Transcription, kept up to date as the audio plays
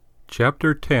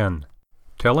Chapter 10.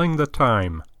 Telling the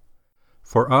Time.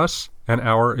 For us, an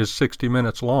hour is 60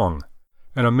 minutes long,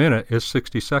 and a minute is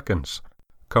 60 seconds.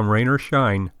 Come rain or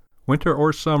shine, winter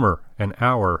or summer, an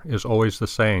hour is always the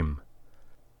same.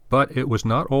 But it was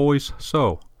not always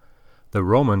so. The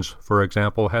Romans, for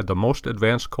example, had the most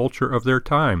advanced culture of their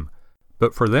time,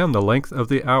 but for them the length of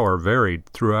the hour varied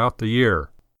throughout the year.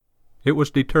 It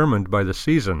was determined by the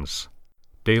seasons.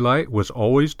 Daylight was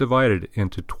always divided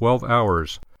into 12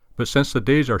 hours, but since the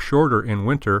days are shorter in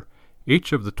winter,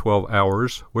 each of the 12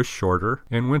 hours was shorter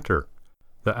in winter.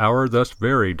 The hour thus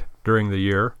varied during the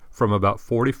year from about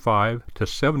 45 to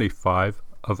 75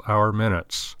 of our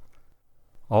minutes.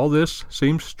 All this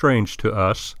seems strange to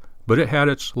us, but it had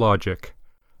its logic.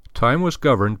 Time was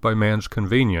governed by man's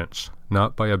convenience,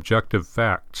 not by objective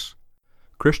facts.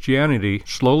 Christianity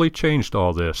slowly changed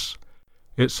all this.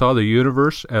 It saw the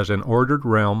universe as an ordered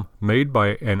realm made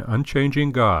by an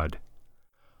unchanging God.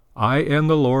 I am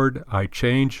the Lord, I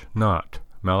change not.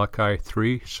 Malachi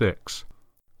 3:6.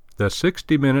 The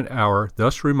 60-minute hour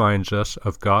thus reminds us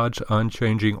of God's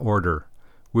unchanging order.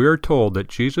 We are told that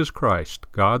Jesus Christ,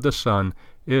 God the Son,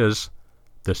 is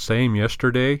the same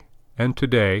yesterday and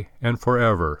today and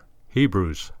forever.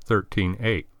 Hebrews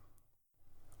 13:8.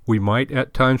 We might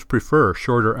at times prefer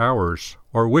shorter hours,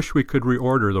 or wish we could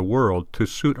reorder the world to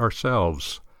suit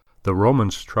ourselves. The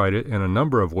Romans tried it in a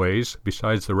number of ways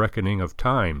besides the reckoning of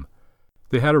time.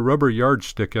 They had a rubber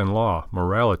yardstick in law,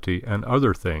 morality, and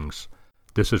other things.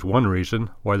 This is one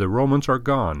reason why the Romans are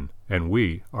gone, and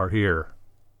we are here.